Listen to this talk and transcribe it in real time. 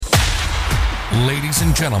Ladies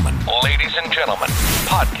and gentlemen,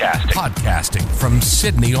 podcasting from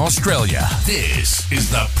Sydney, Australia. This is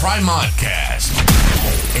the Primodcast.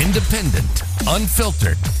 Independent,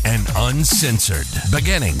 unfiltered, and uncensored.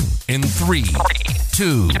 Beginning in 3,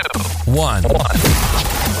 2, 1.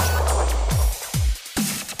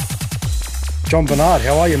 Jon-Bernard,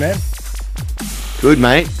 how are you, man? Good,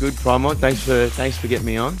 mate. Good, Primod. Thanks for getting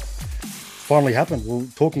me on. Finally happened. We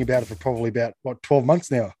were talking about it for probably about 12 months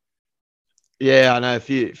now. Yeah, I know a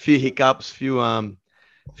few hiccups, few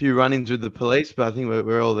run-ins with the police, but I think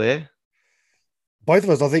we're all there. Both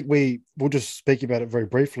of us, I think we'll just speak about it very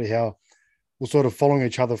briefly, how we're sort of following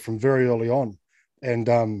each other from very early on. And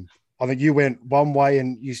I think you went one way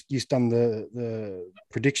and you done the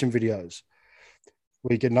prediction videos.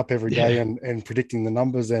 We're getting up every day and predicting the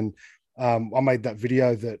numbers. And I made that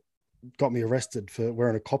video that got me arrested for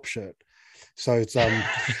wearing a cop shirt. So it's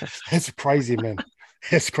it's crazy, man.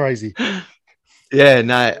 It's crazy. Yeah,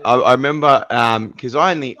 no, I remember because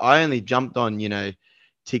I only jumped on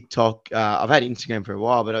TikTok. I've had Instagram for a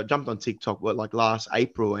while, but I jumped on TikTok last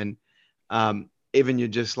April, and even you're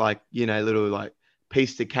just little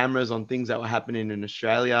piece to cameras on things that were happening in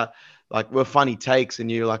Australia, were funny takes,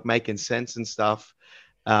 and you're making sense and stuff.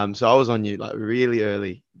 So I was on you really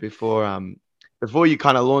early before you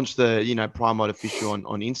kind of launched the Primod official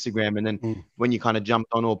on Instagram, and then when you kind of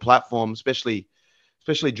jumped on all platforms, especially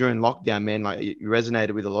during lockdown, man, you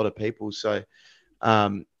resonated with a lot of people. So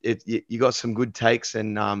you got some good takes,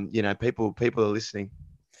 and people are listening.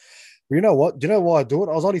 You know what? Do you know why I do it?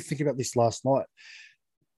 I was only thinking about this last night.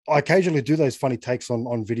 I occasionally do those funny takes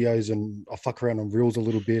on videos, and I fuck around on Reels a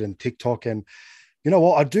little bit and TikTok. And you know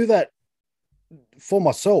what? I do that for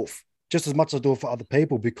myself just as much as I do it for other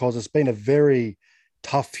people, because it's been a very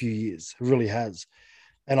tough few years. It really has.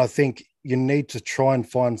 And I think you need to try and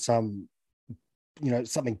find something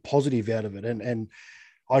positive out of it. And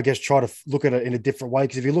I guess try to look at it in a different way.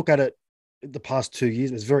 Because if you look at it the past 2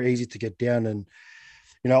 years, it's very easy to get down. And,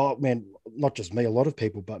 man, not just me, a lot of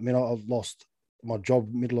people, but I've lost my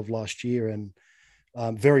job middle of last year, and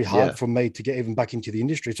very hard for me to get even back into the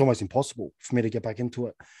industry. It's almost impossible for me to get back into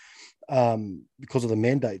it because of the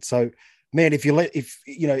mandate. So, man, if you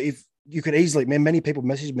could easily, man, many people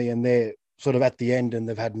message me and they're sort of at the end and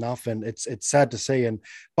they've had enough, and it's sad to see.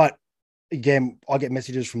 But again, I get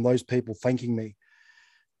messages from those people thanking me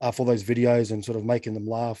for those videos and sort of making them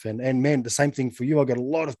laugh. And man, the same thing for you. I get a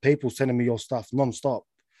lot of people sending me your stuff nonstop.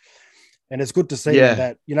 And it's good to see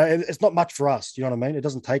that, it's not much for us. You know what I mean? It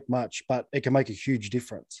doesn't take much, but it can make a huge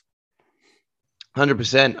difference.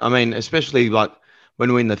 100%. I mean, especially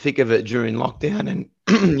when we're in the thick of it during lockdown, and,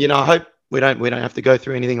 I hope we don't have to go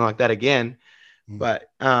through anything like that again. But,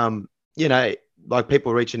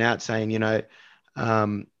 people reaching out saying,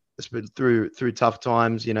 through tough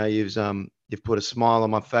times, you've put a smile on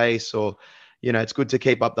my face, or it's good to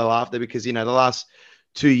keep up the laughter, because the last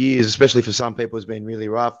 2 years, especially for some people, has been really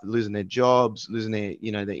rough, losing their jobs, losing their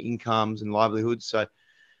their incomes and livelihoods. So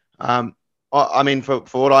I mean, for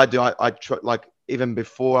what I do, I try, even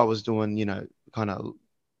before I was doing kind of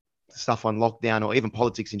stuff on lockdown, or even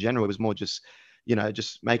politics in general, it was more just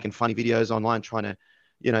just making funny videos online, trying to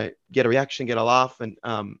get a reaction, get a laugh. And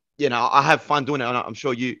I have fun doing it. And I'm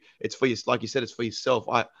sure it's for you, like you said, it's for yourself.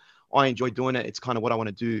 I enjoy doing it. It's kind of what I want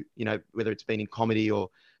to do, whether it's been in comedy or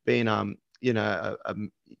being,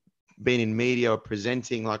 being in media or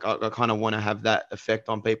presenting. I kind of want to have that effect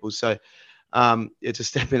on people. So it's a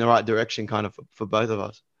step in the right direction kind of for both of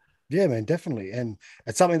us. Yeah, man, definitely. And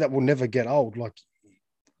it's something that will never get old. Like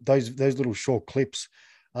those little short clips,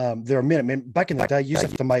 they're a minute, man. Back in the day, you used to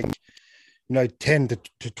have to make, 10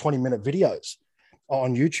 to 20 minute videos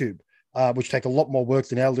on YouTube, which take a lot more work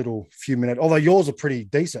than our little few minute, although yours are pretty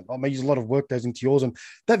decent. I mean, a lot of work goes into yours. And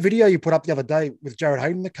that video you put up the other day with Jared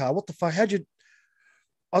Hayden in the car, what the fuck? I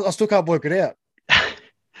still can't work it out.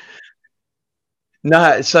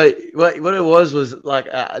 No, so what it was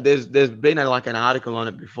there's been an article on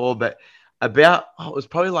it before, but about it was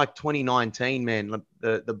probably 2019, man.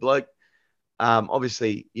 The bloke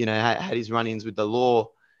obviously had his run-ins with the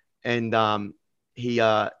law, and he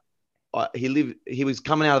was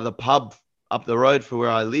coming out of the pub up the road for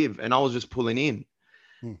where I live, and I was just pulling in,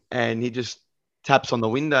 and he just taps on the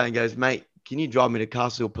window and goes, "Mate, can you drive me to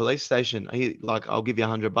Castle Police Station? I'll give you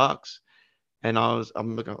 $100." And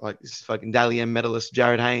I'm looking this fucking Dally M medalist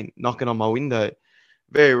Jared Hayne knocking on my window,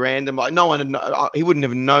 very random. No one, he wouldn't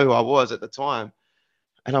even know who I was at the time.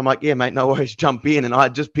 And I'm like, "Yeah, mate, no worries, jump in." And I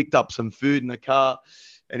had just picked up some food in the car,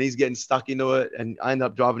 and he's getting stuck into it. And I ended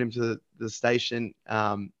up driving him to the station,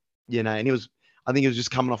 and I think he was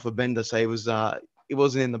just coming off a bender, so he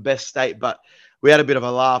wasn't in the best state. But we had a bit of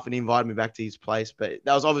a laugh, and he invited me back to his place. But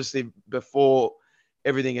that was obviously before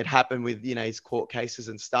everything had happened with, his court cases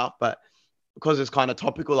and stuff. But because it's kind of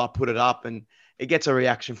topical, I put it up, and it gets a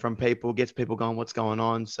reaction from people, gets people going, what's going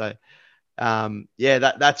on? So,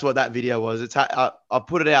 that's what that video was. I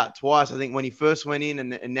put it out twice, I think, when he first went in,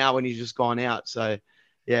 and now when he's just gone out. So,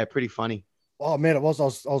 yeah, pretty funny. Oh man, it was. I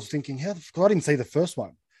was thinking, because I didn't see the first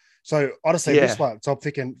one, so I just see this one. So I'm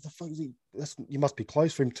thinking, the fuck is he? You must be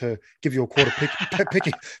close for him to give you a quarter,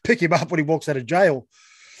 pick him up when he walks out of jail.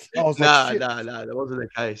 I was like, no, that wasn't the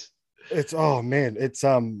case. It's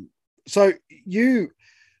So you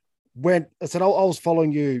went. I said I was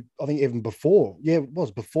following you. I think even before. Yeah, it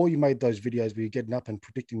was before you made those videos where you're getting up and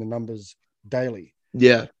predicting the numbers daily.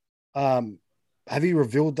 Yeah. Have you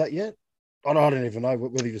revealed that yet? I don't even know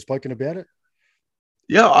whether you've spoken about it.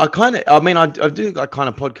 Yeah, I do like kind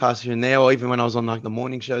of podcasts here and there, or even when I was on like the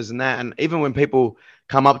morning shows and that. And even when people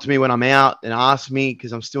come up to me when I'm out and ask me,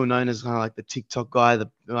 because I'm still known as kind of like the TikTok guy,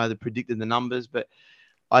 the guy that predicted the numbers, but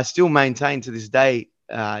I still maintain to this day,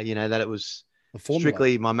 that it was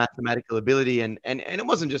strictly my mathematical ability. And it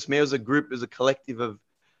wasn't just me, it was a group, it was a collective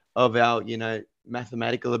of our,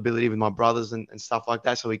 mathematical ability with my brothers and stuff like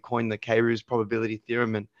that. So we coined the Kairouz probability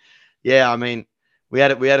theorem. And yeah, I mean, we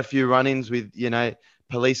had a few run-ins with,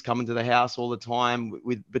 police coming to the house all the time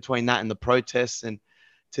with between that and the protests. And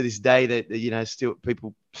to this day that, still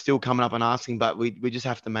people still coming up and asking, but we just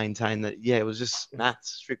have to maintain that. Yeah, it was just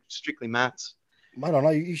maths, strictly maths. Mate, I know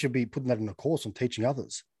you should be putting that in a course and teaching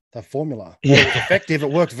others that formula. Yeah. It was effective.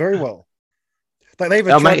 It worked very well. They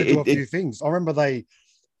even tried to do a few things. I remember I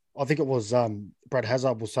think it was Brad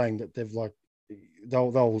Hazard was saying that they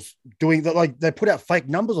was doing that, like they put out fake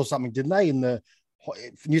numbers or something, didn't they, in the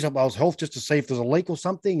New South Wales Health, just to see if there's a leak or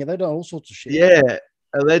something, and they done all sorts of shit. Yeah,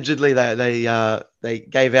 allegedly they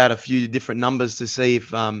gave out a few different numbers to see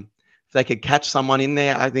if they could catch someone in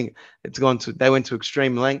there. I think they went to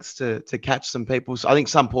extreme lengths to catch some people. So I think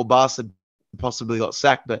some poor bastard possibly got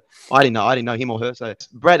sacked, but I didn't know him or her. So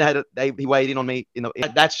Brad he weighed in on me.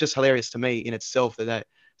 That's just hilarious to me in itself that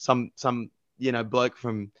some bloke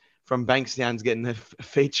from Bankstown's getting a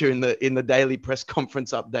feature in the daily press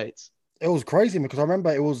conference updates. It was crazy because I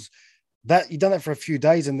remember it was that you done that for a few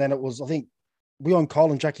days, and then it was, I think, we on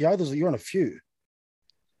Kyle and Jackie O. You're on a few.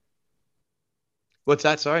 What's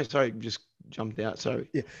that? Sorry, just jumped out. Sorry.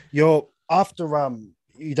 Yeah, you're after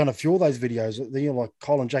you done a few of those videos. Then you're like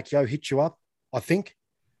Kyle and Jackie O hit you up. I think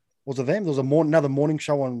was it them? There was another morning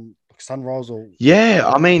show on Sunrise or yeah.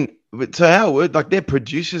 I mean, so how it worked, like their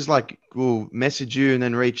producers will message you and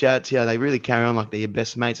then reach out to you. They really carry on like they're your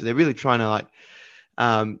best mates. So they're really trying to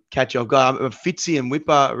catch your guy. Fitzy and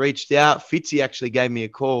Whipper reached out. Fitzy actually gave me a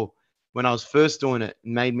call when I was first doing it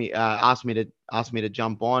and made me asked me to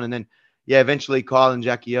jump on. And then eventually Kyle and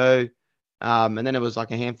Jackie O, and then it was like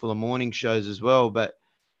a handful of morning shows as well. But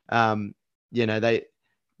they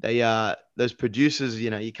those producers,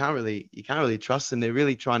 you can't really trust them. They're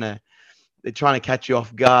really trying to catch you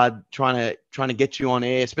off guard, trying to get you on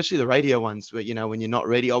air, especially the radio ones where when you're not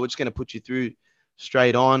ready. We're just going to put you through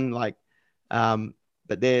straight on,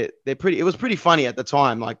 but it was pretty funny at the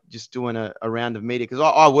time, like just doing a round of media, because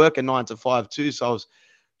I work a 9 to 5 too, so I was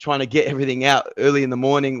trying to get everything out early in the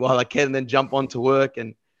morning while I can, and then jump on to work,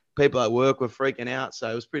 and people at work were freaking out, so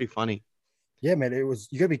it was pretty funny. Yeah, man,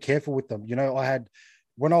 you gotta be careful with them.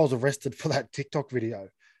 When I was arrested for that TikTok video,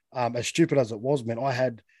 as stupid as it was, man,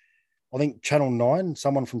 I think Channel 9,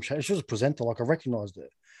 someone from she was a presenter, like I recognized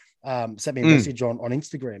it. Sent me a message on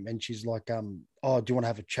Instagram, and she's like, "Oh, do you want to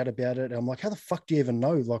have a chat about it?" And I'm like, "How the fuck do you even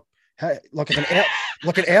know?" Like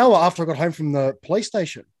an hour after I got home from the police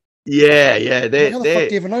station. Yeah. How the fuck do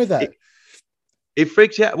you even know that? It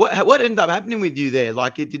freaks you out. What ended up happening with you there?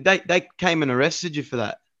 Like, did they came and arrested you for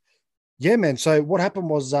that? Yeah, man. So what happened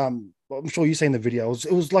was, I'm sure you've seen the video.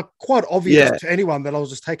 It was like quite obvious to anyone that I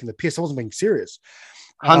was just taking the piss. I wasn't being serious.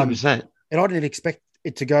 100%. And I didn't expect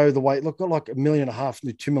it to go the way it got like 1.5 million,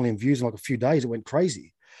 2 million views in like a few days. It went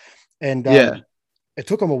crazy. And it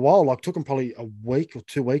took them a while, took them probably a week or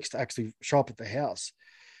 2 weeks to actually show up at the house.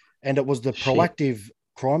 And it was the Proactive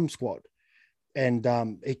Crime Squad. And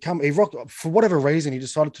he rocked, for whatever reason, he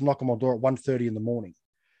decided to knock on my door at 1:30 in the morning.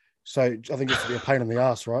 So I think it's to be a pain in the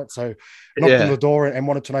ass, right? So knocked on the door and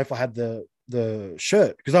wanted to know if I had the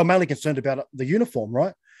shirt, because they were mainly concerned about the uniform,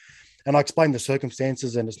 right? And I explained the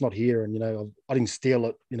circumstances, and it's not here, and I didn't steal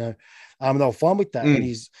it, and they were fine with that.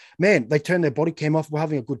 And they turned their body cam off. We're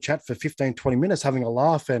having a good chat for 15, 20 minutes, having a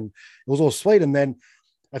laugh, and it was all sweet. And then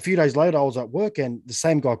a few days later, I was at work, and the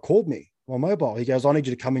same guy called me on mobile. He goes, "I need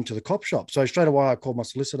you to come into the cop shop." So straight away, I called my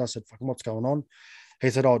solicitor. I said, "Fucking, what's going on?" He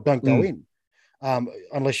said, "Oh, don't go in."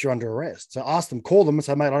 unless you're under arrest. So ask them, call them and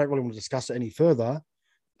say, mate, I don't really want to discuss it any further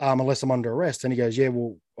unless I'm under arrest. And he goes, yeah,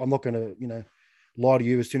 well, I'm not going to, lie to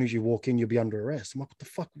you. As soon as you walk in, you'll be under arrest. I'm like, what the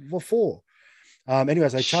fuck? What for?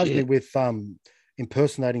 Anyways, they charged me with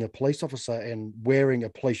impersonating a police officer and wearing a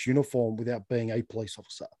police uniform without being a police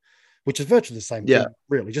officer, which is virtually the same thing,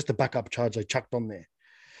 really, just a backup charge they chucked on there.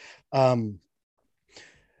 And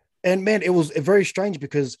man, it was very strange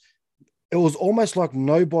because it was almost like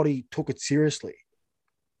nobody took it seriously.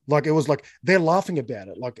 Like it was like they're laughing about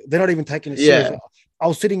it. Like they're not even taking it seriously. I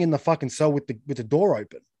was sitting in the fucking cell with the door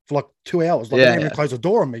open for like 2 hours. Like they didn't even close the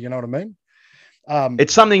door on me. You know what I mean?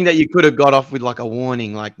 It's something that you could have got off with like a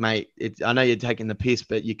warning, like, mate, I know you're taking the piss,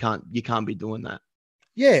 but you can't be doing that.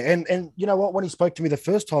 Yeah, and you know what? When he spoke to me the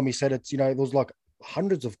first time, he said there was like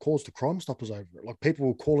hundreds of calls to Crime Stoppers over it. Like people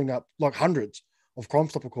were calling up, like hundreds of Crime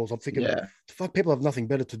Stopper calls. I'm thinking, the fuck, people have nothing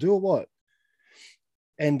better to do or what?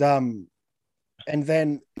 And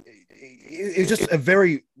then it was just a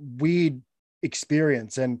very weird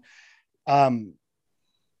experience. And I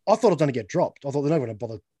thought I was going to get dropped. I thought they're not going to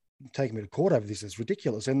bother taking me to court over this. It's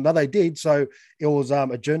ridiculous. And no, they did. So it was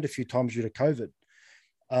adjourned a few times due to COVID.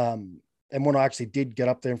 And when I actually did get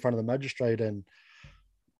up there in front of the magistrate, and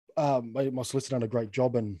my solicitor done a great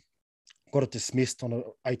job and got it dismissed on an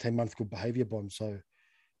 18-month good behaviour bond. So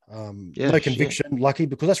no conviction, lucky,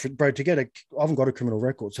 because that's, bro, I haven't got a criminal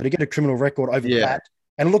record. So to get a criminal record over that,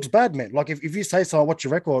 and it looks bad, man. Like if you say so, what's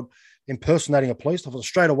your record impersonating a police officer,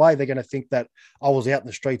 straight away they're going to think that I was out in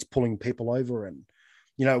the streets pulling people over, and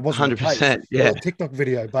it wasn't 100%. A TikTok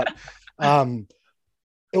video, but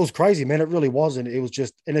it was crazy, man. It really was, and it was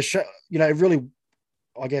just in a show. It really,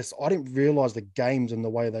 I guess, I didn't realize the games and the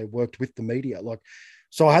way they worked with the media. Like,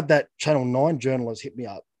 so I had that Channel 9 journalist hit me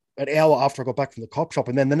up an hour after I got back from the cop shop,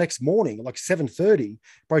 and then the next morning, like 7:30,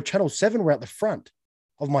 bro, Channel 7 were out the front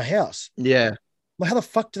of my house. Yeah. Like, how the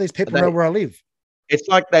fuck do these people know where I live? It's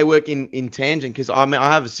like they work in tangent, because I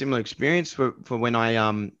have a similar experience for when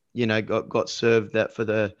I got served that for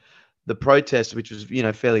the protest, which was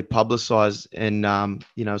fairly publicized, and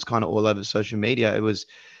it was kind of all over social media. It was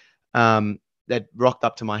that rocked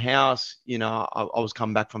up to my house. I was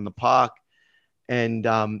coming back from the park, and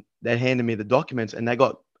they handed me the documents, and they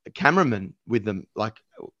got a cameraman with them, like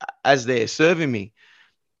as they're serving me.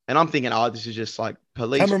 And I'm thinking, this is just like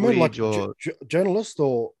police cameraman, footage, like or journalist,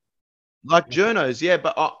 or like journos. Yeah,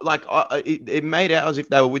 but it made out as if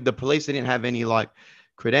they were with the police. They didn't have any like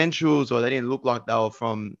credentials, or they didn't look like they were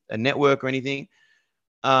from a network or anything.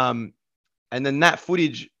 And then that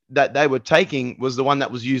footage that they were taking was the one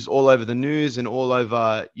that was used all over the news and all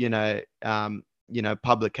over,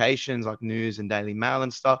 publications like News and Daily Mail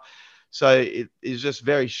and stuff. So it is just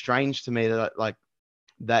very strange to me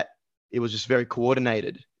that it was just very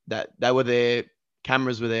coordinated, that they were there,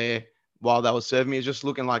 cameras were there while they were serving me. It's just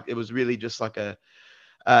looking like it was really just like a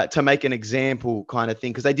to make an example kind of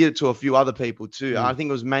thing, because they did it to a few other people too. I think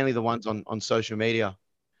it was mainly the ones on social media.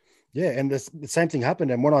 Yeah, and the same thing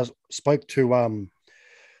happened. And when I spoke to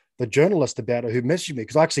the journalist about it, who messaged me,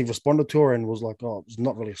 because I actually responded to her and was like, "Oh, there's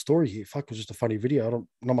not really a story here. Fuck, it was just a funny video.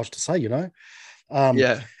 Not much to say, And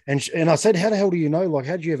I said, "How the hell do you know? Like,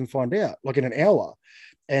 how did you even find out? Like in an hour?"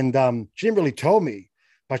 And she didn't really tell me,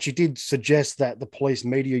 but she did suggest that the police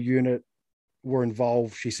media unit were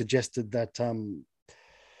involved. She suggested that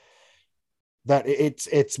that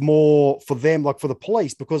it's more for them, like for the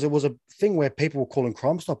police, because it was a thing where people were calling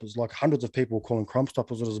Crime Stoppers, like hundreds of people were calling Crime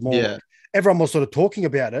Stoppers. It was more like everyone was sort of talking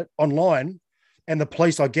about it online, and the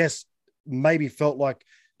police, I guess, maybe felt like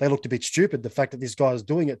they looked a bit stupid, the fact that this guy is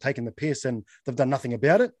doing it, taking the piss, and they've done nothing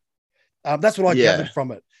about it. That's what I gathered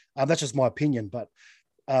from it. That's just my opinion, but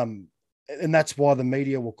and that's why the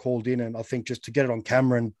media were called in, and I think just to get it on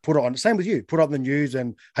camera and put it on, same with you, put it on the news,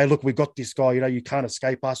 and hey, look, we got this guy, you can't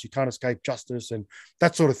escape us, you can't escape justice, and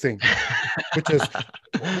that sort of thing, which is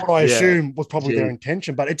what I assume was probably their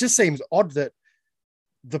intention. But it just seems odd that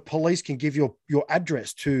the police can give your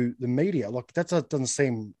address to the media. Like that doesn't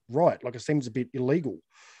seem right. Like it seems a bit illegal.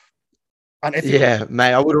 Unethical. Yeah,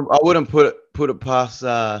 mate, I wouldn't put it past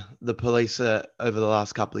the police over the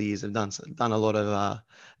last couple of years. Have done a lot of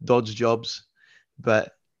dodge jobs,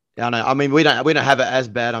 but I know. I mean, we don't have it as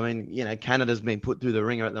bad. I mean, Canada's been put through the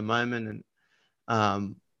ringer at the moment, and I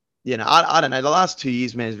don't know. The last 2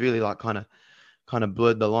 years, man, has really like kind of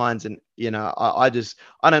blurred the lines, and I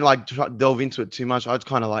don't like delve into it too much. I just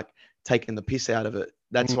kind of like taking the piss out of it.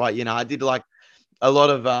 That's why I did like a lot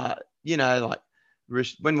of like.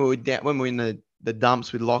 When we were in the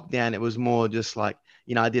dumps with lockdown, it was more just like,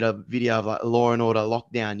 I did a video of like Law and Order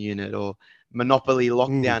Lockdown Unit or Monopoly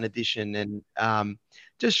Lockdown Edition, and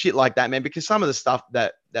just shit like that, man. Because some of the stuff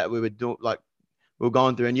that we would do, like we're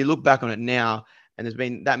going through. And you look back on it now, and there's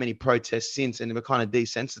been that many protests since, and we're kind of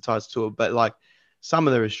desensitized to it. But like some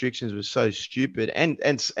of the restrictions were so stupid, and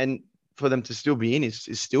for them to still be in is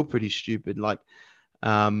still pretty stupid. Like,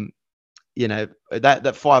 you know,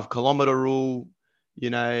 that 5 kilometer rule, you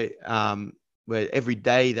know, where every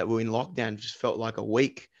day that we're in lockdown just felt like a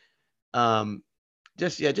week.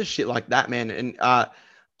 Just shit like that, man. And I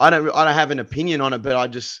don't have an opinion on it, but I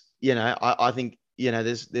just, you know, I think, you know,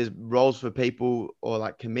 there's roles for people or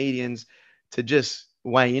like comedians to just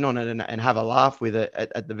weigh in on it and have a laugh with it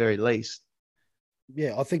at the very least.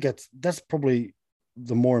 Yeah, I think that's probably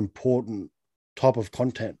the more important type of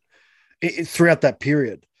content throughout that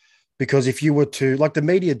period. Because if you were to, like, the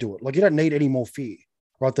media do it, like, you don't need any more fear,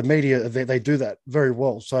 right? The media, they do that very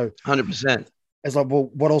well. So 100%. It's like, well,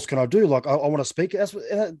 what else can I do? Like, I want to speak.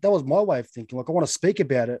 That was my way of thinking. Like, I want to speak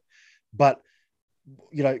about it, but,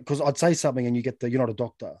 you know, because I'd say something and you get you're not a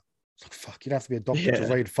doctor. It's like, fuck, you don't have to be a doctor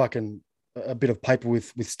to read fucking a bit of paper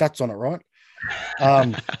with stats on it, right?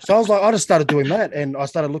 So I was like, I just started doing that, and I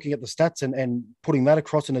started looking at the stats and putting that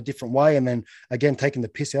across in a different way, and then again taking the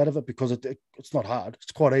piss out of it, because it's not hard.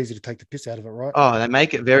 It's quite easy to take the piss out of it, right? Oh, they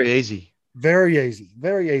make it very easy. Very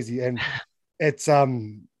easy, and it's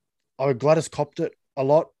Gladys copped it a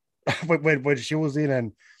lot when she was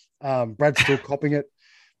in, and Brad's still copping it,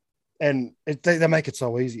 and they make it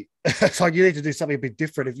so easy. It's like you need to do something a bit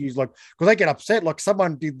different if you, like, because they get upset. Like,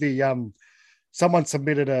 someone did someone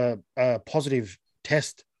submitted a positive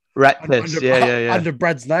test. Rat test, under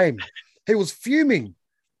Brad's name. He was fuming.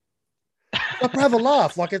 Like, have a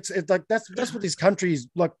laugh. Like, it's like that's what this country is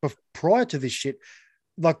like prior to this shit.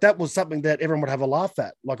 Like, that was something that everyone would have a laugh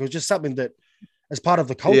at. Like, it was just something that as part of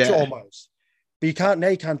the culture almost. But you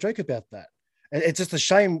can't joke about that. And it's just a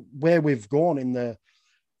shame where we've gone in the,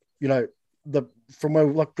 you know, from where,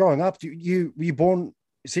 like, growing up. Were you born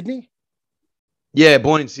in Sydney? Yeah,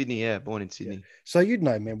 born in Sydney. Yeah. So you'd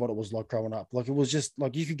know, man, what it was like growing up. Like, it was just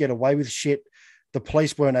like you could get away with shit. The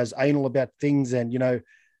police weren't as anal about things, and, you know,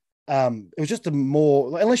 it was just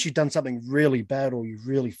unless you'd done something really bad or you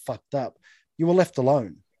really fucked up, you were left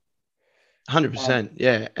alone. 100%.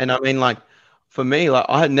 Yeah. And I mean, like, for me, like,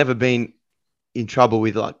 I had never been in trouble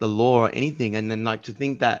with like the law or anything. And then, like, to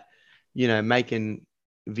think that, you know, making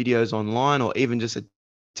videos online or even just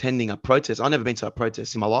attending a protest, I've never been to a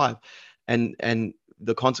protest in my life. And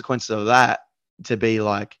the consequences of that, to be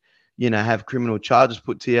like, you know, have criminal charges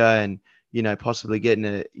put to you, and, you know, possibly getting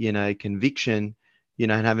a, you know, conviction, you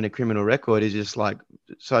know, and having a criminal record is just like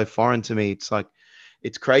so foreign to me. It's like,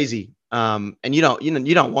 it's crazy. And you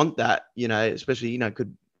don't want that, you know, especially, you know,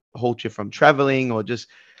 could halt you from traveling, or just,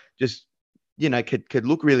 you know, could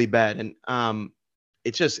look really bad. And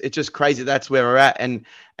it's just crazy. That's where we're at. And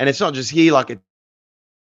it's not just here, like, it's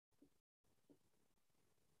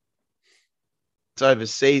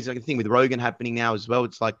overseas. I can think with Rogan happening now as well.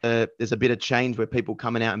 It's like there's a bit of change where people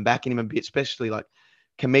coming out and backing him a bit, especially like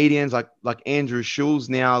comedians like Andrew Schulz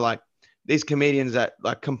now, like these comedians that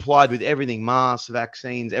like complied with everything, masks,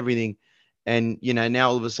 vaccines, everything. And, you know, now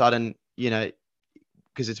all of a sudden, you know,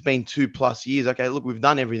 because it's been 2+ years. Okay, look, we've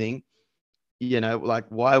done everything. You know, like,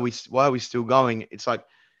 why are we still going? It's like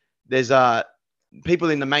there's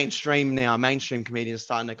people in the mainstream comedians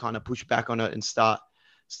starting to kind of push back on it and start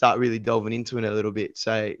really delving into it a little bit.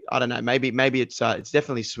 So I don't know, maybe it's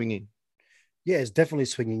definitely swinging. Yeah, it's definitely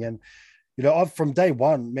swinging. And, you know, I've, from day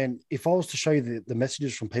one, man, if I was to show you the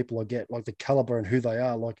messages from people I get, like the caliber and who they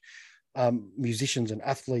are, like musicians and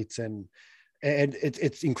athletes, and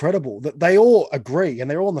it's incredible that they all agree and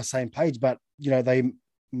they're all on the same page, but, you know, they,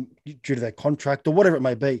 due to their contract or whatever it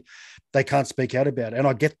may be, they can't speak out about it. And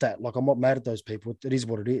I get that. Like, I'm not mad at those people. It is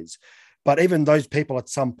what it is. But even those people, at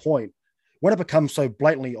some point, when it becomes so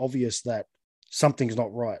blatantly obvious that something's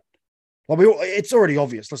not right, like, it's already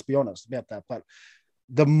obvious, let's be honest about that. But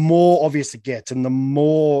the more obvious it gets, and the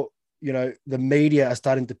more, you know, the media are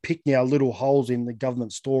starting to pick now little holes in the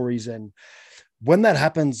government stories. And when that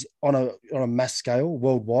happens on a mass scale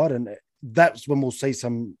worldwide, and that's when we'll see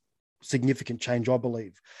some significant change, I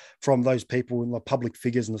believe, from those people in the public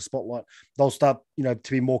figures in the spotlight. They'll start, you know,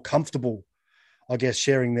 to be more comfortable, I guess,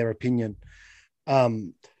 sharing their opinion.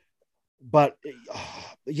 But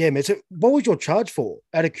yeah, man. So what was your charge for?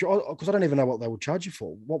 Because I don't even know what they would charge you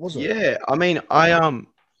for. What was it? Yeah, I mean,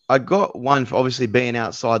 I got one for obviously being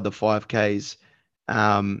outside the 5Ks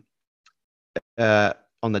on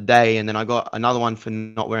the day, and then I got another one for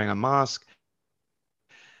not wearing a mask.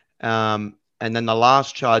 And then the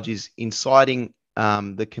last charge is inciting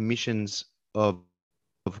the commissions of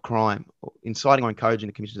crime, inciting or encouraging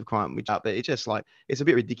the commissions of crime, which it's just like, it's a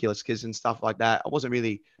bit ridiculous, because and stuff like that, I wasn't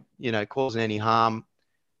really, you know, causing any harm.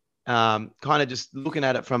 kind of just looking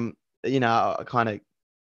at it from, a kind of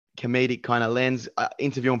comedic kind of lens,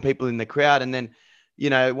 interviewing people in the crowd. And then,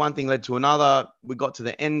 one thing led to another. We got to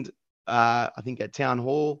the end, I think at Town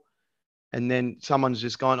Hall. And then someone's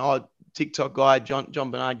just gone, oh, TikTok guy,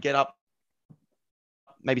 Jon-Bernard, get up,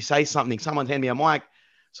 maybe say something. Someone hand me a mic.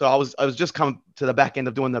 So I was just coming to the back end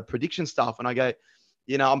of doing the prediction stuff. And I go,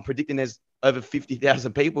 I'm predicting there's over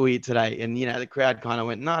 50,000 people here today. And, the crowd kind of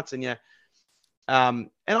went nuts. And, and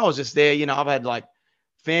I was just there, I've had like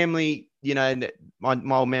family, and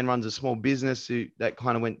my old man runs a small business that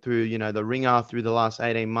kind of went through, the ringer through the last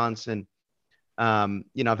 18 months. And,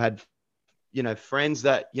 I've had, friends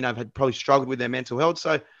that, have had probably struggled with their mental health.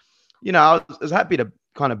 So, I was happy to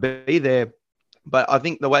kind of be there. But I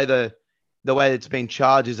think the way it's been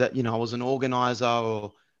charged is that, I was an organizer,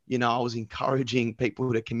 or, I was encouraging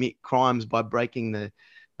people to commit crimes by breaking the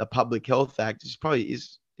Public Health Act. It's probably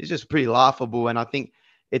is just pretty laughable. And I think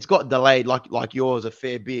it's got delayed like yours a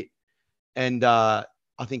fair bit. And I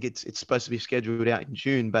think it's supposed to be scheduled out in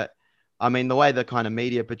June. But I mean, the way the kind of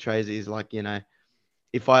media portrays it is like,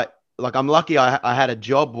 I'm lucky I had a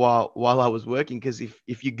job while I was working, because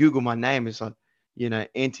if you Google my name, it's like,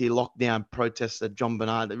 anti-lockdown protester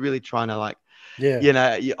Jon-Bernard. They're really trying to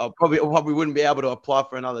I probably wouldn't be able to apply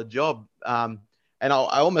for another job. And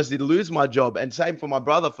I almost did lose my job, and same for my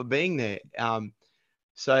brother for being there.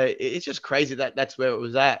 So it's just crazy that that's where it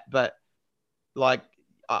was at. But like,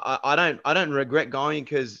 I don't regret going,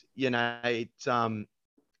 because, it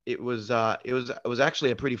was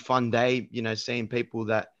actually a pretty fun day, seeing people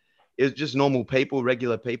that it was just normal people,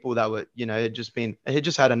 regular people that were, had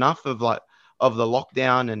just had enough of the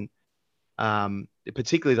lockdown, and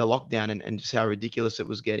particularly the lockdown, and just how ridiculous it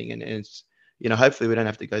was getting. And it's, hopefully we don't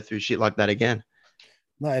have to go through shit like that again.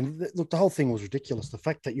 No, and look, the whole thing was ridiculous. The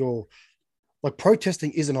fact that you're like,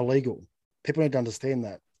 protesting isn't illegal. People need to understand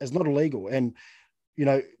that it's not illegal. And,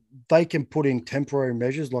 they can put in temporary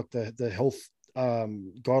measures like the health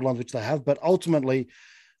guidelines, which they have, but ultimately,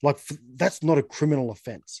 that's not a criminal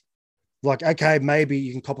offense. Like, okay, maybe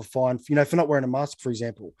you can cop a fine, for not wearing a mask, for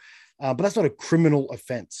example. But that's not a criminal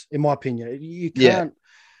offense, in my opinion. You can't,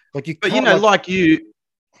 I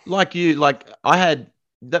had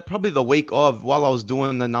that probably the week of, while I was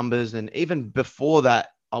doing the numbers, and even before that,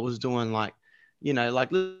 I was doing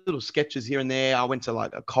little sketches here and there. I went to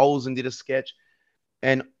a Coles and did a sketch,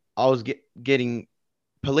 and I was getting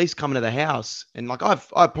police coming to the house, and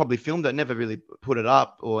I probably filmed it, never really put it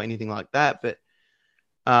up or anything like that, but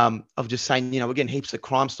of just saying, we're getting heaps of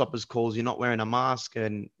Crime Stoppers calls. You're not wearing a mask,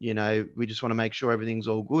 and we just want to make sure everything's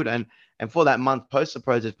all good. And for that month post the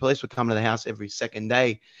protest, police would come to the house every second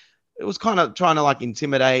day. It was kind of trying to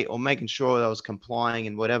intimidate or making sure that I was complying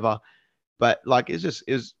and whatever. But it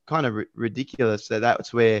was kind of ridiculous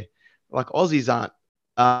that's where Aussies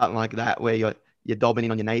aren't like that, where you're dobbing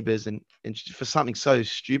in on your neighbors and for something so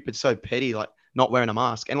stupid, so petty, like not wearing a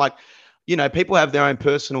mask. And people have their own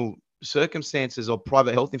personal circumstances or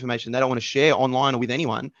private health information they don't want to share online or with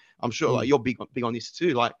anyone. I'm sure you're big on this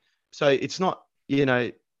too. So it's not,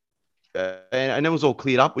 and it was all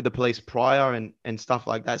cleared up with the police prior and stuff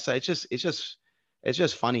like that. So it's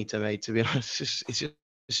just funny to me, to be honest. It's just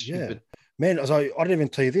stupid. Yeah, man. So I didn't even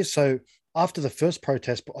tell you this. So after the first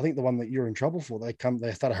protest, I think the one that you're in trouble for, they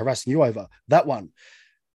started harassing you over that one.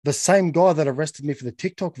 The same guy that arrested me for the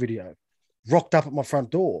TikTok video rocked up at my front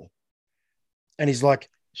door, and he's like,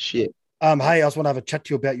 shit. Hey, I just want to have a chat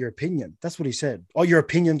to you about your opinion. That's what he said. Oh, your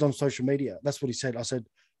opinions on social media. That's what he said. I said,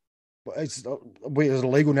 well, it's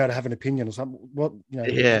illegal now to have an opinion or something. What? Yeah.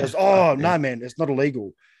 He goes, oh, no, man, it's not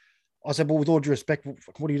illegal. I said, well, with all due respect,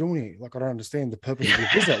 what are you doing here? I don't understand the purpose of your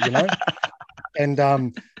visit,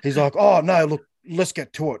 And he's like, oh, no, look, let's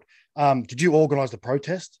get to it. Did you organize the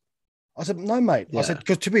protest? I said, no, mate. Yeah. I said,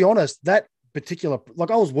 because to be honest, that particular,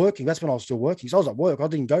 I was working. That's when I was still working. So I was at work. I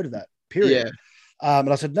didn't go to that, period. Yeah.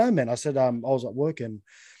 And I said, no, man. I said, I was at work, and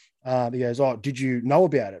he goes, oh, did you know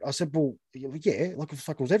about it? I said, well, yeah,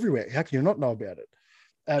 it was everywhere. How can you not know about it?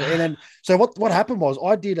 And then, so what happened was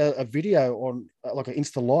I did a video on an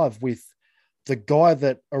Insta Live with the guy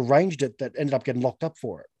that arranged it that ended up getting locked up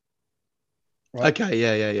for it. Right?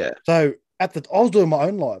 Okay. Yeah. So I was doing my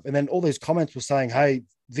own live, and then all these comments were saying, hey,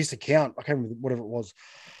 this account, I can't remember whatever it was,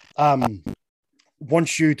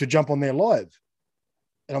 wants you to jump on their live.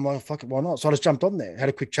 And I'm like, fuck it, why not? So I just jumped on there, had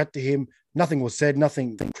a quick chat to him. Nothing was said,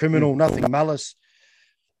 nothing criminal, nothing malice.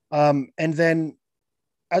 And then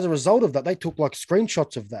as a result of that, they took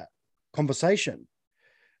screenshots of that conversation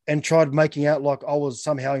and tried making out like I was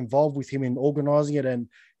somehow involved with him in organizing it, and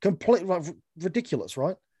completely ridiculous,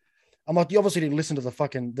 right? I'm like, you obviously didn't listen to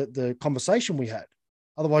the conversation we had.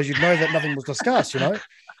 Otherwise, you'd know that nothing was discussed,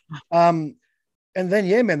 And then,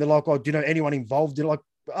 yeah, man, they're like, oh, do you know anyone involved? They're like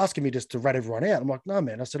asking me just to rat everyone out. I'm like, no,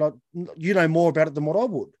 man. I said, you know more about it than what I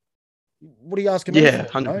would. What are you asking me Yeah,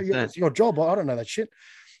 for? You know, 100%. it's your job. I don't know that shit.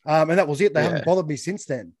 And that was it. They haven't bothered me since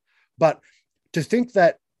then. But to think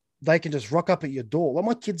that they can just rock up at your door. Well,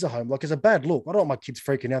 my kids are home. Like, it's a bad look. I don't want my kids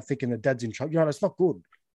freaking out thinking their dad's in trouble. You know, it's not good.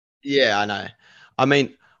 Yeah, I know. I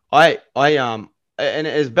mean, and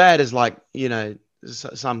as bad as like,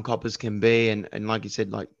 some coppers can be, and like you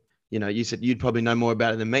said, like, you said you'd probably know more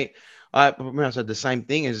about it than me. I said the same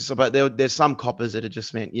thing but there's some coppers that are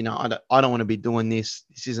just meant, I don't want to be doing this.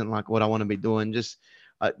 This isn't like what I want to be doing. Just,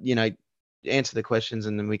 answer the questions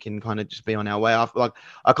and then we can kind of just be on our way.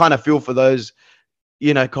 I kind of feel for those,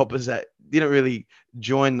 coppers that didn't really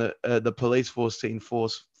join the police force to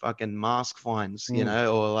enforce fucking mask fines,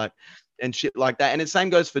 or like, and shit like that. And the same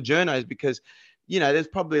goes for journos because, there's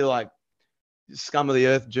probably like scum of the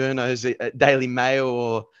earth journos at Daily Mail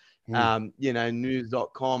or,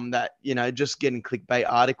 news.com that, just getting clickbait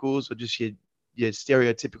articles or just your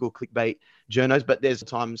stereotypical clickbait journos. But there's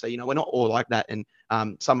times that, we're not all like that. And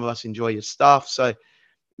some of us enjoy your stuff. So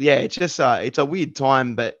yeah, it's just, it's a weird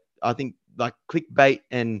time, but I think like clickbait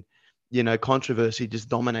and, controversy just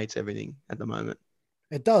dominates everything at the moment.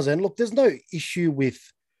 It does. And look, there's no issue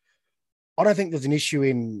I don't think there's an issue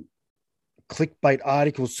in clickbait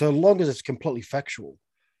articles so long as it's completely factual.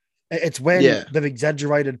 It's when they've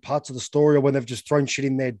exaggerated parts of the story or when they've just thrown shit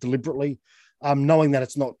in there deliberately, knowing that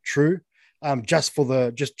it's not true, just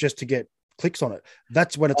for just to get clicks on it.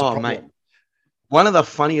 That's when it's a problem. Mate. One of the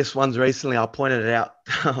funniest ones recently, I pointed it out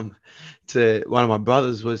to one of my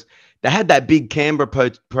brothers, was they had that big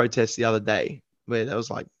Canberra protest the other day where there was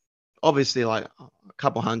like, obviously like a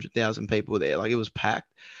couple 100,000 people there. Like it was packed.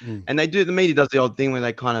 And the media does the old thing where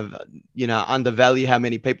they kind of, undervalue how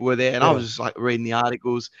many people were there. And I was just like reading the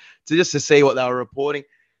articles to see what they were reporting.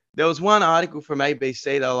 There was one article from ABC.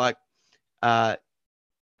 They were like,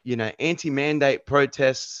 anti-mandate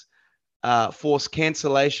protests force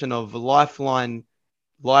cancellation of Lifeline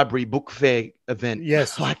Library Book Fair event.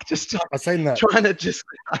 Yes. Like just I've seen that. Trying to just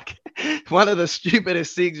like one of the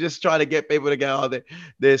stupidest things, just trying to get people to go,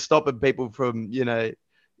 they're stopping people from, going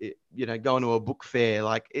to a book fair.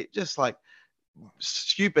 Like it just like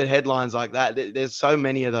stupid headlines like that. There's so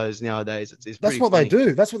many of those nowadays. That's what funny. They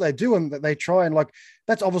do. That's what they do. And they try and like,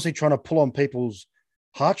 that's obviously trying to pull on people's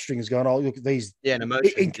heartstrings going, oh, look at these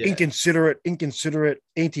inconsiderate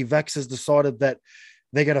anti-vaxxers decided that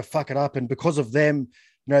they're going to fuck it up. And because of them,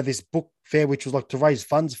 this book fair, which was like to raise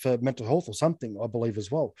funds for mental health or something, I believe as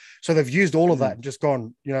well. So they've used all of that and just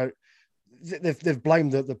gone, they've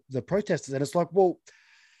blamed the protesters. And it's like, well,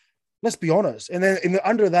 let's be honest. And then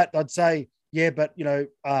under that, I'd say, yeah, but,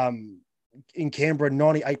 in Canberra,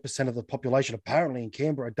 98% of the population apparently in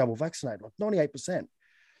Canberra are double vaccinated, like 98%.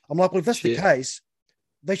 I'm like, well, if that's the case,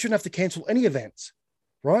 they shouldn't have to cancel any events,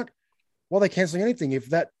 right? Why are they canceling anything if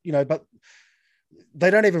that, but they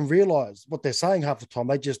don't even realize what they're saying half the time.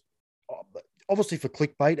 They just, obviously for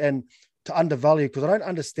clickbait and to undervalue, because I don't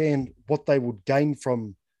understand what they would gain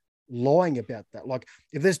from lying about that. Like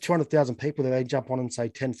if there's 200,000 people there, they jump on and say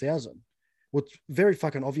 10,000. Well, it's very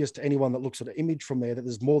fucking obvious to anyone that looks at an image from there that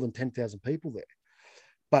there's more than 10,000 people there.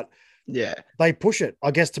 But yeah, they push it,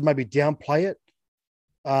 I guess, to maybe downplay it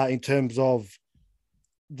in terms of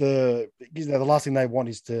the last thing they want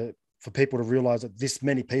is for people to realize that this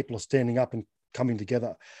many people are standing up and coming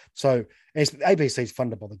together. So ABC is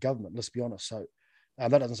funded by the government, let's be honest. So that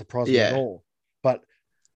doesn't surprise me at all. But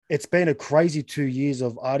it's been a crazy 2 years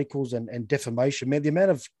of articles and defamation. Man, the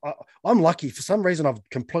amount of I'm lucky. For some reason, I've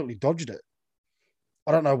completely dodged it.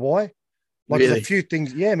 I don't know why. Like really? There's a few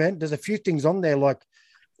things. Yeah, man. There's a few things on there like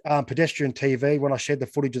pedestrian TV when I shared the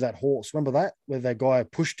footage of that horse. Remember that? Where that guy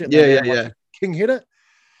pushed it? Yeah. King hit it.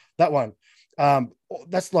 That one.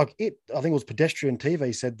 That's like it. I think it was pedestrian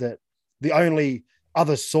TV said that the only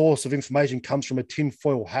other source of information comes from a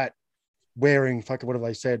tinfoil hat wearing fucking whatever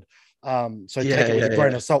they said. So take it with a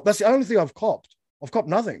grain of salt. That's the only thing I've copped. I've copped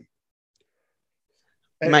nothing.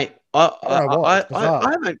 And mate, I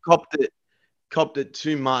haven't copped it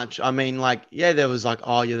too much. I mean, like, yeah, there was like,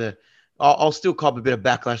 I'll still cop a bit of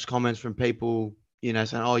backlash comments from people, saying,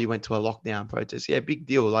 oh, you went to a lockdown protest. Yeah, big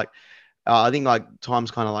deal. Like, I think like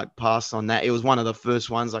time's kind of like passed on that. It was one of the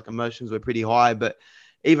first ones, like emotions were pretty high, but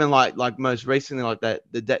even like most recently, like that,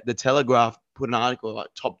 the Telegraph put an article like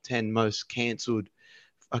top 10 most cancelled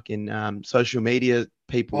fucking social media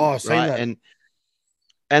people. Oh, I've seen that.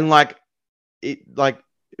 And like it, like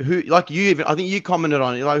who, like you even, I think you commented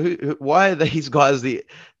on it, like why are these guys the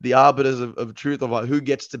arbiters of truth of like who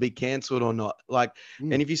gets to be cancelled or not? Like,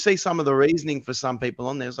 and if you see some of the reasoning for some people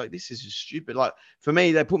on there, it's like, this is just stupid. Like for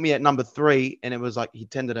me, they put me at number 3, and it was like he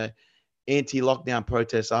tended a anti-lockdown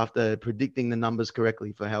protest after predicting the numbers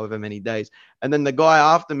correctly for however many days. And then the guy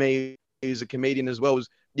after me, who's a comedian as well, was,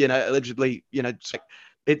 you know, allegedly, you know,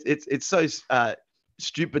 it's so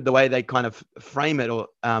stupid the way they kind of frame it, or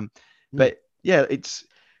but yeah, it's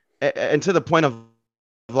and to the point of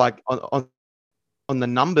like on the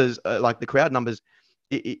numbers, like the crowd numbers,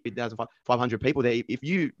 3,500 people there. If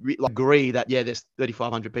you agree that, yeah, there's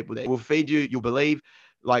 3,500 people there, we'll feed you, you'll believe.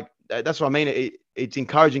 Like, that's what I mean. It's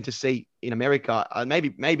encouraging to see in America, maybe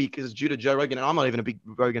because due to Joe Rogan, and I'm not even a big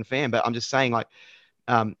Rogan fan, but I'm just saying, like,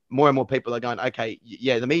 more and more people are going, okay,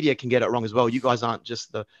 yeah, the media can get it wrong as well. You guys aren't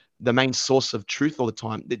just the main source of truth all the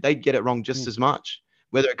time. They get it wrong just as much,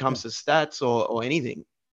 whether it comes to stats or anything.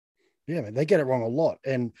 Yeah, man, they get it wrong a lot.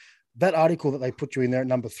 And that article that they put you in there at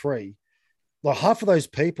number 3, like half of those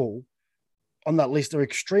people on that list are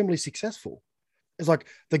extremely successful. It's like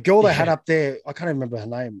the girl they had up there, I can't even remember her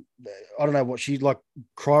name. I don't know what she like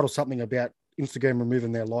cried or something about Instagram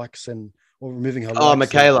removing their likes or removing her. Oh,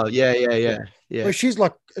 Michaela. Yeah. But she's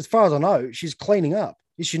like, as far as I know, she's cleaning up.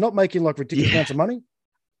 Is she not making like ridiculous amounts of money?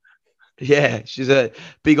 Yeah, she's a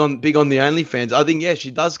big on the OnlyFans. I think, yeah,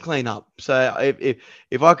 she does clean up. So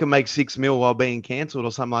if I can make $6 million while being cancelled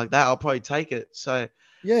or something like that, I'll probably take it. So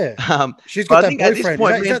yeah, she's got that boyfriend.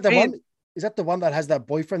 Point, is that the one? Is that the one that has that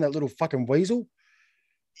boyfriend, that little fucking weasel?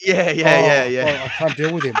 Yeah. I can't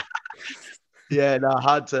deal with him. Yeah, no,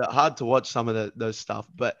 hard to watch some of those stuff.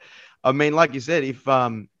 But I mean, like you said, if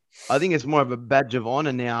I think it's more of a badge of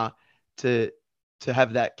honor now to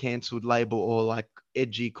have that cancelled label or like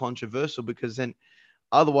edgy, controversial, because then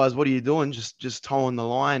otherwise, what are you doing? Just towing the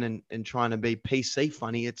line and trying to be PC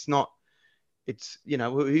funny. It's not. It's, you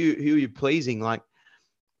know, who are you pleasing? Like,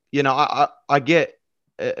 you know, I get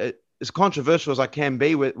as controversial as I can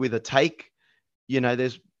be with a take. You know,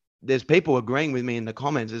 there's people agreeing with me in the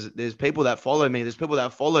comments. There's people that follow me. There's people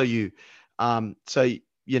that follow you. So,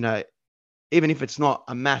 you know, even if it's not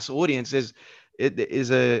a mass audience, it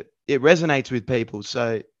resonates with people.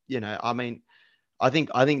 So, you know, I mean, I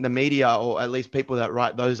think the media, or at least people that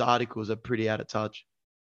write those articles, are pretty out of touch.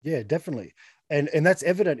 Yeah, definitely. And that's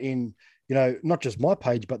evident in, you know, not just my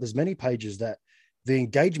page, but there's many pages that the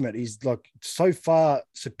engagement is like so far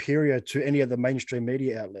superior to any of the mainstream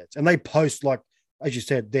media outlets. And they post, like, as you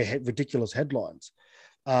said, they're ridiculous headlines.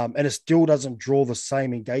 And it still doesn't draw the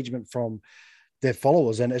same engagement from their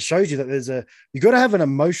followers. And it shows you that you got to have an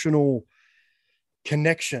emotional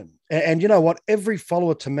connection. And you know what? Every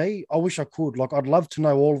follower, to me, I wish I could. Like, I'd love to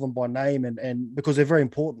know all of them by name, and because they're very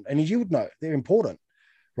important. And you would know they're important,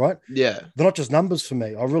 right? Yeah. They're not just numbers for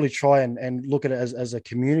me. I really try and look at it as a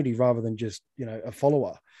community rather than just, you know, a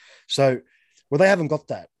follower. So, well, they haven't got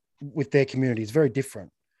that with their community. It's very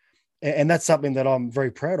different. And that's something that I'm very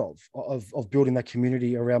proud of building that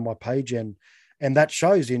community around my page. And that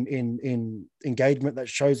shows in engagement, that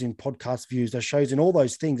shows in podcast views, that shows in all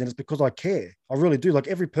those things. And it's because I care. I really do. Like,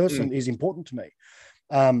 every person is important to me.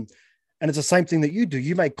 And it's the same thing that you do.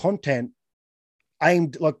 You make content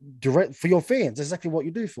aimed like direct for your fans. That's exactly what you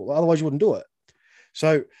do for. Otherwise you wouldn't do it.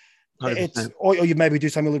 So 100%. It's, or you maybe do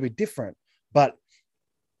something a little bit different, but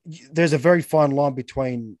there's a very fine line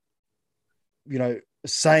between, you know,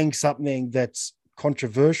 saying something that's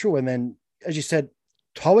controversial and then, as you said,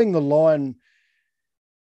 towing the line.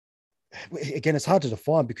 Again, it's hard to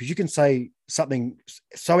define because you can say something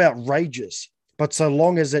so outrageous, but so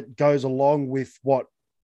long as it goes along with what,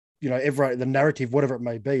 you know, the narrative, whatever it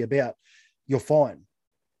may be about, you're fine.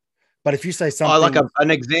 But if you say something, like an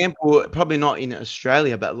example, probably not in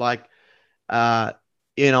Australia, but like,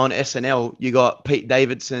 you know, on SNL, you got Pete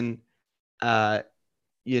Davidson,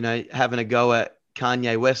 you know, having a go at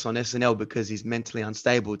Kanye West on SNL because he's mentally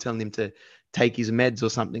unstable, telling him to take his meds or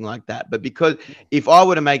something like that. But because if I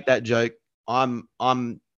were to make that joke, I'm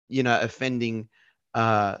you know, offending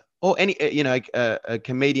or any, you know, a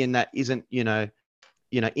comedian that isn't, you know,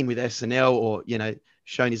 in with SNL or, you know,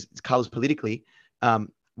 showing his colors politically.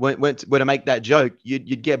 Were to make that joke,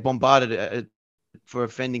 you'd get bombarded for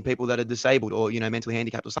offending people that are disabled or, you know, mentally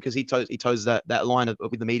handicapped or something, because he toes that line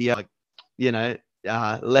with the media, like, you know,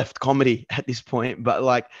 left comedy at this point. But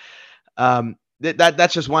like,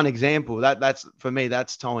 that's just one example. That's for me,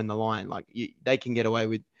 that's towing the line. Like, they can get away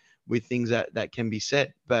with things that can be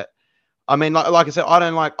said. But I mean, like I said, I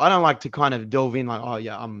don't like to kind of delve in like, oh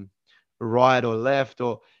yeah, I'm right or left,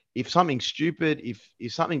 or if something's stupid,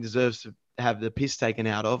 if something deserves to have the piss taken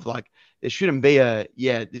out of, like, there shouldn't be a,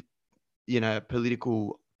 you know,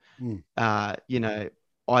 political you know,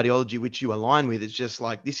 ideology which you align with. It's just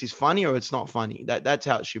like, this is funny or it's not funny. That's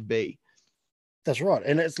how it should be. That's right.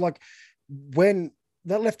 And it's like when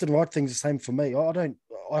that left and right thing's the same for me. I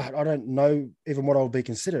don't know even what I would be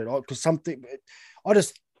considered, because something I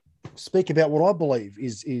just speak about what I believe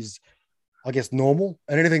is I guess normal,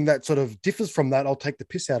 and anything that sort of differs from that, I'll take the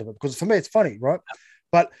piss out of it, because for me it's funny, right?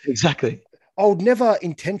 But Exactly. I would never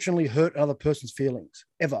intentionally hurt another person's feelings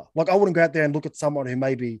ever. Like I wouldn't go out there and look at someone who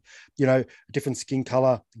may be, you know, a different skin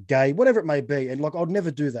color, gay, whatever it may be, and like I'd never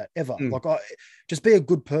do that ever. Like I just be a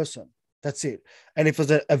good person. That's it. And if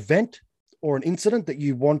there's an event or an incident that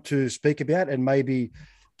you want to speak about and maybe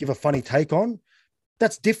give a funny take on,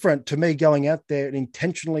 that's different to me going out there and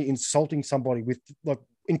intentionally insulting somebody with like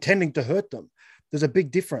intending to hurt them. There's a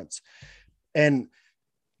big difference. And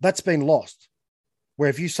that's been lost, where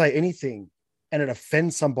if you say anything and it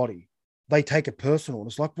offends somebody, they take it personal. And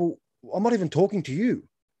it's like, well, I'm not even talking to you.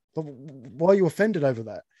 Why are you offended over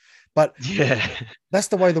that? But yeah, that's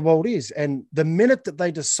the way the world is. And the minute that they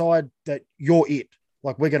decide that you're it,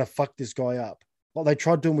 like we're going to fuck this guy up, like they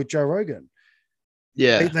tried doing with Joe Rogan.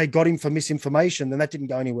 Yeah. They got him for misinformation, then that didn't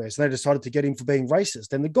go anywhere. So they decided to get him for being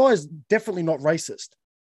racist. And the guy is definitely not racist,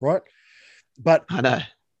 right? But I know.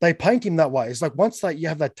 They paint him that way. It's like once you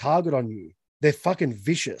have that target on you, they're fucking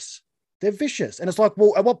vicious. They're vicious. And it's like,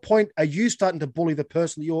 well, at what point are you starting to bully the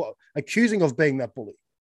person that you're accusing of being that bully?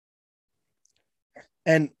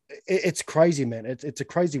 And it's crazy, man. It's a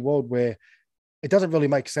crazy world where it doesn't really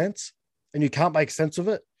make sense and you can't make sense of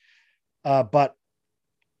it. But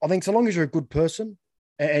I think so long as you're a good person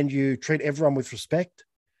and you treat everyone with respect,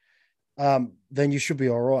 then you should be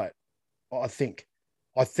all right. I think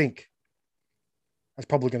that's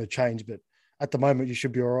probably going to change, but at the moment you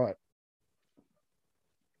should be all right.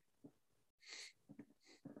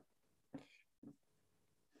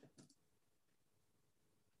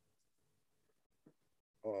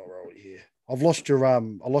 Oh, where are we here? I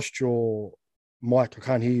lost your mic. I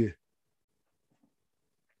can't hear you.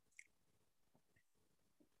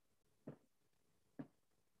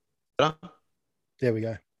 There we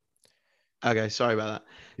go. Okay, sorry about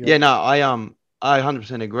that. Yeah, no, I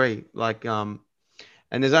 100% agree. Like, and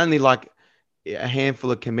there's only like a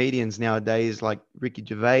handful of comedians nowadays, like Ricky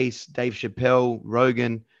Gervais, Dave Chappelle,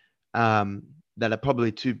 Rogan, that are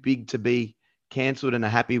probably too big to be cancelled and are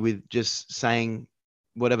happy with just saying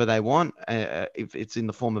whatever they want, if it's in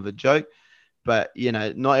the form of a joke. But, you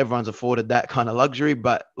know, not everyone's afforded that kind of luxury.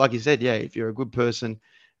 But like you said, yeah, if you're a good person,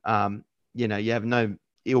 you know, you have no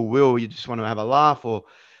ill will, you just want to have a laugh or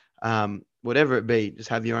whatever it be, just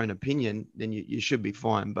have your own opinion, then you should be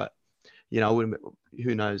fine. But, you know,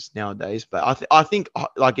 who knows nowadays. But I think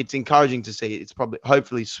like it's encouraging to see it's probably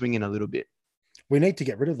hopefully swinging a little bit. We need to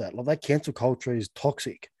get rid of that. Like that cancel culture is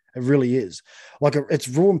toxic. It really is. Like it's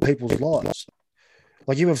ruined people's lives.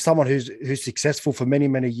 Like you have someone who's successful for many,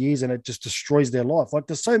 many years and it just destroys their life. Like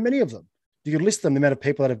there's so many of them. You could list them, the amount of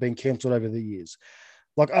people that have been cancelled over the years.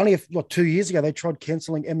 Like only 2 years ago, they tried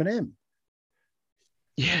cancelling Eminem.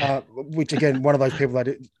 Yeah. Which again, one of those people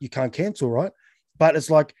that you can't cancel, right? But it's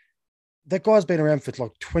like that guy's been around for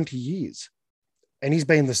like 20 years and he's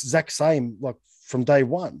been the exact same like from day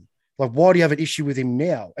one. Like, why do you have an issue with him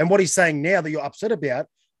now? And what he's saying now that you're upset about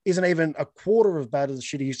isn't even a quarter as bad as the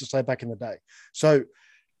shit he used to say back in the day. So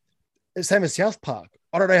it's same as South Park.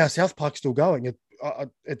 I don't know how South Park's still going.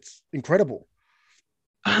 It's incredible.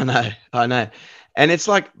 I know. And it's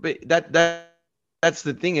like, but that's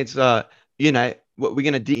the thing. It's, you know, what we're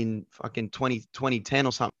going to do in fucking 2010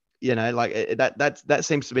 or something, you know, like that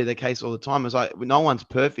seems to be the case all the time. It's like, no one's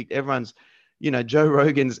perfect. Everyone's, you know, Joe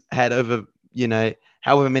Rogan's had over, you know,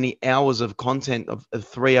 however many hours of content of a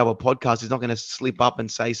 3-hour podcast. He's not going to slip up and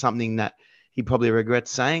say something that he probably regrets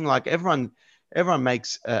saying. Like everyone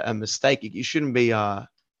makes a mistake. It shouldn't be,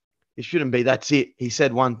 that's it. He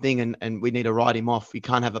said one thing and we need to write him off. We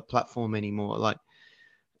can't have a platform anymore. Like,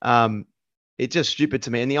 it's just stupid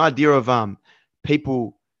to me. And the idea of,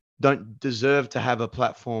 people don't deserve to have a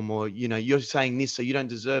platform, or, you know, you're saying this, so you don't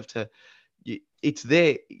deserve to, it's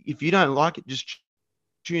there. If you don't like it, just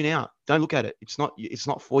tune out. Don't look at it. It's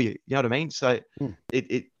not for you. You know what I mean? So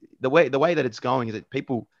the way that it's going is that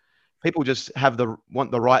people just want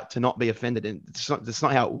the right to not be offended. And that's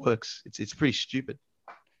not how it works. It's pretty stupid.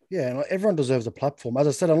 Yeah. And everyone deserves a platform. As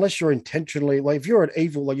I said, unless you're intentionally, like if you're an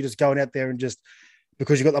evil, like you're just going out there and just,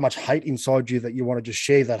 because you've got that much hate inside you that you want to just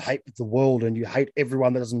share that hate with the world and you hate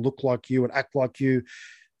everyone that doesn't look like you and act like you,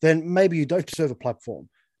 then maybe you don't deserve a platform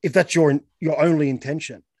if that's your only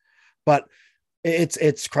intention. But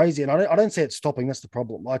it's crazy. And I don't see it stopping. That's the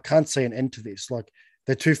problem. I can't see an end to this. Like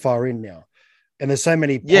they're too far in now. And there's so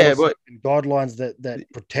many Yeah, policies and guidelines that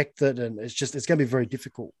protect it, and it's going to be very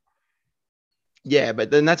difficult. yeah,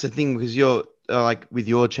 but then that's the thing, because you're like with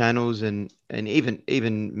your channels and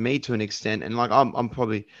even me to an extent, and like I'm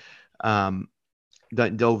probably um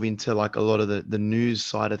don't delve into like a lot of the news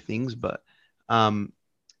side of things, but um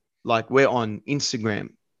like we're on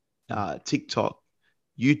Instagram, TikTok,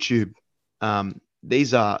 YouTube.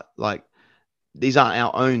 These are like these aren't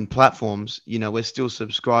our own platforms. You know, we're still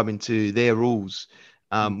subscribing to their rules,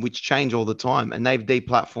 which change all the time, and they've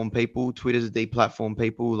deplatformed people. Twitter's deplatformed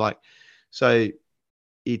people. Like, so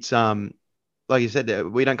it's like you said,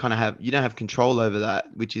 we don't kind of have you don't have control over that,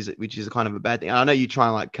 which is kind of a bad thing. And I know you try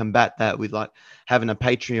and like combat that with like having a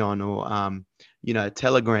Patreon or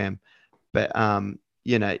Telegram, but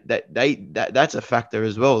that's a factor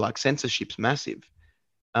as well. Like censorship's massive,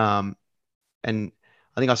 and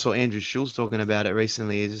I think I saw Andrew Schulz talking about it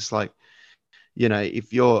recently. It's just like,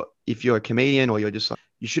 if you're a comedian or you're just like,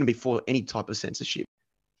 you shouldn't be for any type of censorship.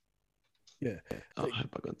 Yeah, I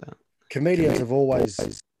hope I got that. Comedians have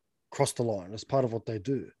always crossed the line. It's part of what they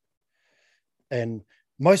do, and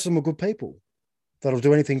most of them are good people that'll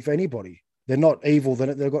do anything for anybody. They're not evil.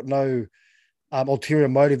 They've got no ulterior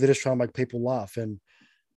motive. They're just trying to make people laugh, and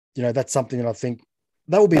that's something that I think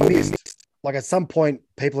that will be missed. Like at some point,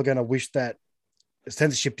 people are going to wish that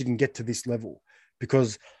censorship didn't get to this level,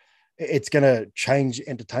 because it's going to change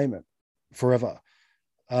entertainment forever.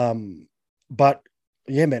 But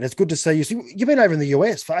yeah, man, it's good to see you. So you've been over in the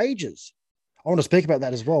US for ages. I want to speak about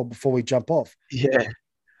that as well before we jump off. Yeah.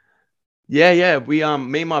 We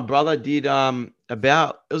me and my brother did it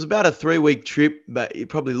was about a 3-week trip, but it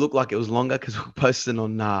probably looked like it was longer because we were posting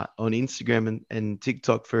on Instagram and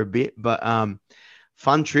TikTok for a bit. But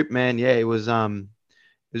fun trip, man. Yeah, it was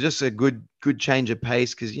just a good change of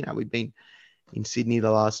pace, because we've been in Sydney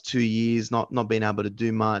the last 2 years, not being able to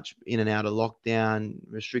do much, in and out of lockdown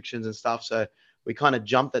restrictions and stuff. So we kind of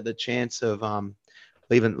jumped at the chance of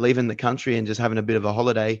leaving the country and just having a bit of a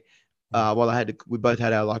holiday. While we both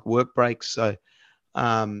had our like work breaks. So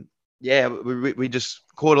we just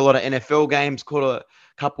caught a lot of NFL games, caught a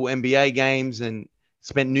couple NBA games, and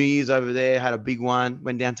spent New Year's over there. Had a big one.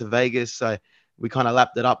 Went down to Vegas. So we kind of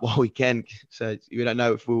lapped it up while we can. So we don't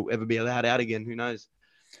know if we'll ever be allowed out again. Who knows?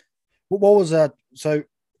 What was that? So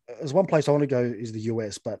there's one place I want to go is the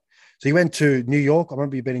US, but so you went to New York. I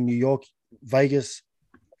remember you've been in New York, Vegas,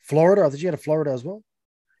 Florida. I think you had a Florida as well.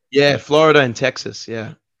 Yeah, Florida and Texas.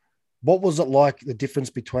 Yeah. What was it like, the difference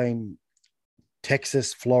between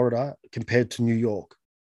Texas, Florida compared to New York?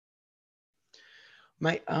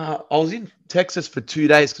 Mate, I was in Texas for 2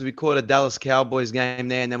 days because we caught a Dallas Cowboys game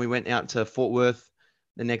there, and then we went out to Fort Worth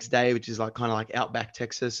the next day, which is like kind of like outback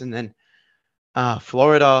Texas, and then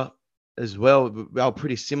Florida as well. They were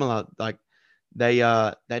pretty similar. Like they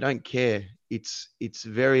don't care. It's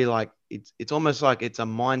very like it's almost like it's a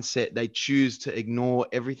mindset. They choose to ignore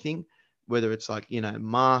everything, whether it's like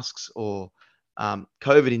masks or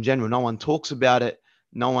COVID in general. No one talks about it.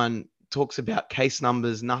 No one talks about case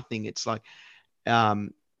numbers. Nothing. It's like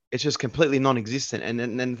it's just completely non-existent,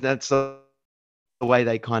 and that's the way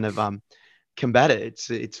they kind of combat it.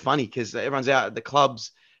 It's funny because everyone's out at the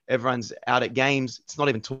clubs, everyone's out at games. It's not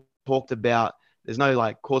even talked about. There's no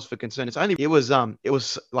like cause for concern. It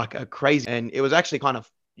was like a crazy, and it was actually kind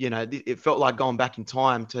of it felt like going back in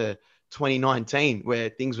time to 2019 where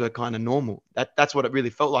things were kind of normal. That's what it really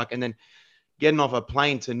felt like. And then getting off a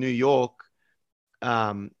plane to New York,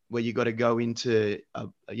 where you got to go into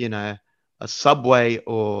a Subway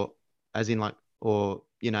or a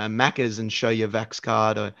Macca's and show your Vax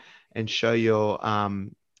card, and show your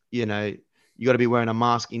you got to be wearing a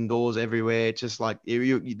mask indoors everywhere. It's just like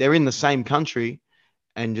they're in the same country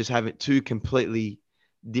and just have it two completely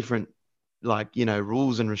different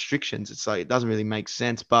rules and restrictions. It's like it doesn't really make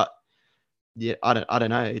sense. But yeah, I don't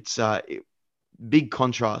know. It's big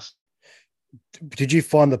contrast. Did you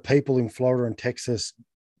find the people in Florida and Texas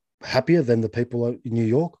happier than the people in New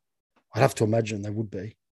York? I'd have to imagine they would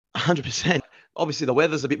be. 100%. Obviously, the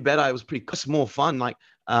weather's a bit better. It was it's more fun. Like,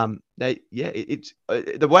 it's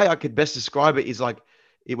the way I could best describe it is like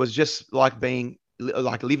it was just like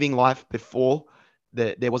living life before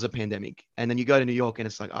there was a pandemic, and then you go to New York and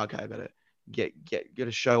it's like, okay, I gotta get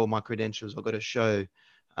to show all my credentials. I got to show,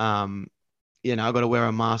 I got to wear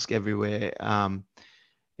a mask everywhere.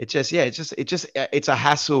 It's a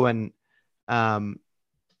hassle, and that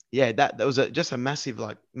was just a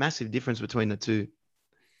massive difference between the two.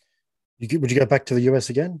 Would you go back to the US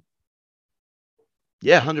again?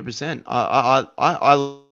 Yeah, 100%.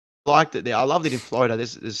 I liked it there. I loved it in Florida.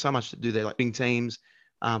 There's so much to do there, like big teams.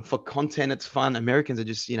 For content, it's fun. Americans are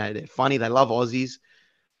just they're funny. They love Aussies.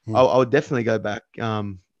 I would definitely go back.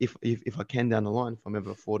 If I can down the line, if I'm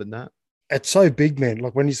ever afforded that. It's so big, man.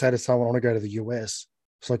 Like when you say to someone, I want to go to the US,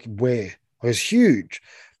 it's like, where? Like, it's huge.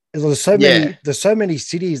 There's so many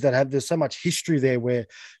cities that there's so much history there where,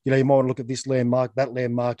 you know, you might want to look at this landmark, that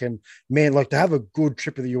landmark. And man, like to have a good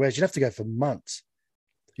trip to the US, you'd have to go for months.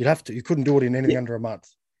 You couldn't do it in anything under a month.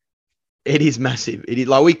 It is massive. It is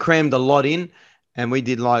like we crammed a lot in and we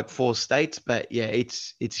did like 4 states, but yeah,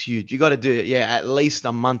 it's huge. You got to do it. Yeah. At least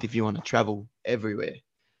a month if you want to travel everywhere.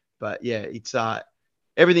 But yeah, it's,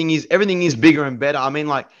 everything is bigger and better. I mean,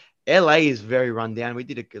 like LA is very run down. We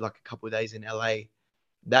did a couple of days in LA.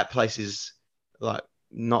 That place is like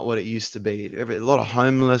not what it used to be. A lot of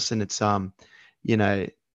homeless, and it's you know,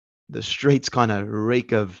 the streets kind of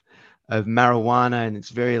reek of marijuana, and it's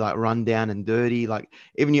very like run down and dirty. Like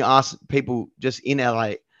even you ask people just in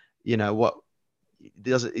LA, you know, what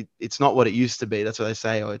it's not what it used to be. That's what they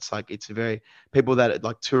say. Or it's like it's very people that are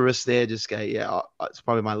like tourists there just go, yeah, it's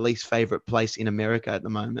probably my least favorite place in America at the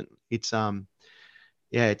moment. It's yeah,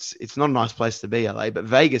 it's not a nice place to be, LA, but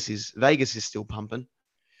Vegas is still pumping.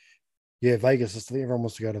 Yeah, Vegas. I think everyone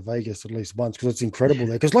wants to go to Vegas at least once because it's incredible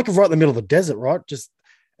there. Because like right in the middle of the desert, right? Just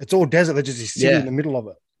it's all desert. There's just this city in the middle of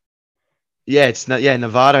it. Yeah, it's not. Yeah,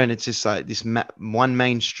 Nevada, and it's just like this one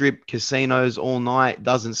main strip, casinos all night,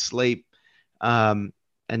 doesn't sleep, and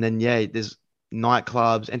then there's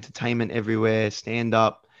nightclubs, entertainment everywhere, stand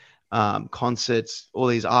up, concerts, all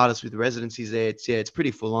these artists with residencies there. It's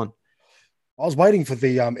pretty full on. I was waiting for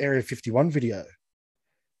the Area 51 video.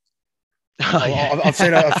 Oh, yeah. I've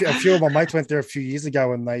seen a few of my mates went there a few years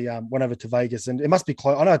ago and they went over to Vegas, and it must be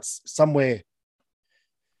close. I know it's somewhere.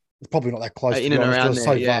 It's probably not that close. In and around there,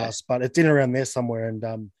 so vast, but it's in and around there somewhere. And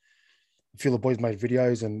a few of the boys made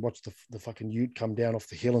videos and watched the fucking ute come down off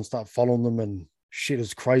the hill and start following them, and shit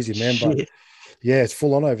is crazy, man. But yeah, it's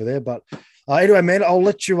full on over there. But anyway, man, I'll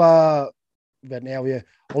let you about now. Yeah,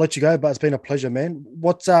 I'll let you go. But it's been a pleasure, man.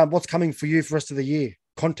 What's coming for you for the rest of the year,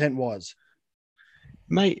 content wise?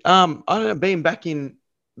 Mate, I don't know, being back in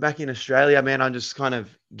Australia, man, I'm just kind of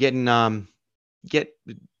getting back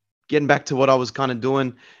to what I was kind of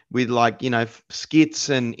doing with, like, you know, skits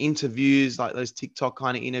and interviews, like those TikTok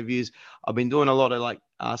kind of interviews. I've been doing a lot of like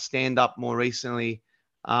stand up more recently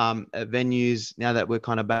at venues now that we're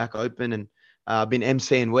kind of back open, and I've been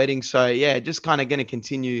emceeing weddings. So yeah, just kind of going to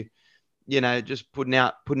continue, you know, just putting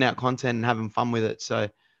out content and having fun with it. So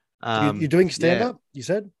you're doing stand up, you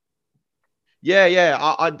said? Yeah.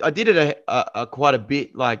 I did it quite a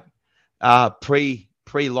bit, like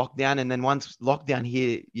pre-lockdown, and then once lockdown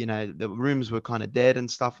here, you know, the rooms were kind of dead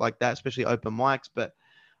and stuff like that, especially open mics. But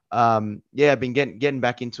I've been getting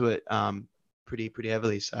back into it pretty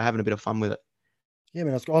heavily, so having a bit of fun with it. Yeah,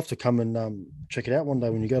 man, I'll have to come and check it out one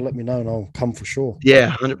day when you go. Let me know, and I'll come for sure.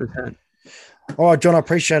 Yeah, 100%. All right, John, I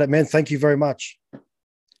appreciate it, man. Thank you very much.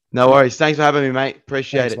 No worries. Thanks for having me, mate.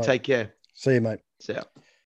 Appreciate it. Mate. Take care. See you, mate. See ya.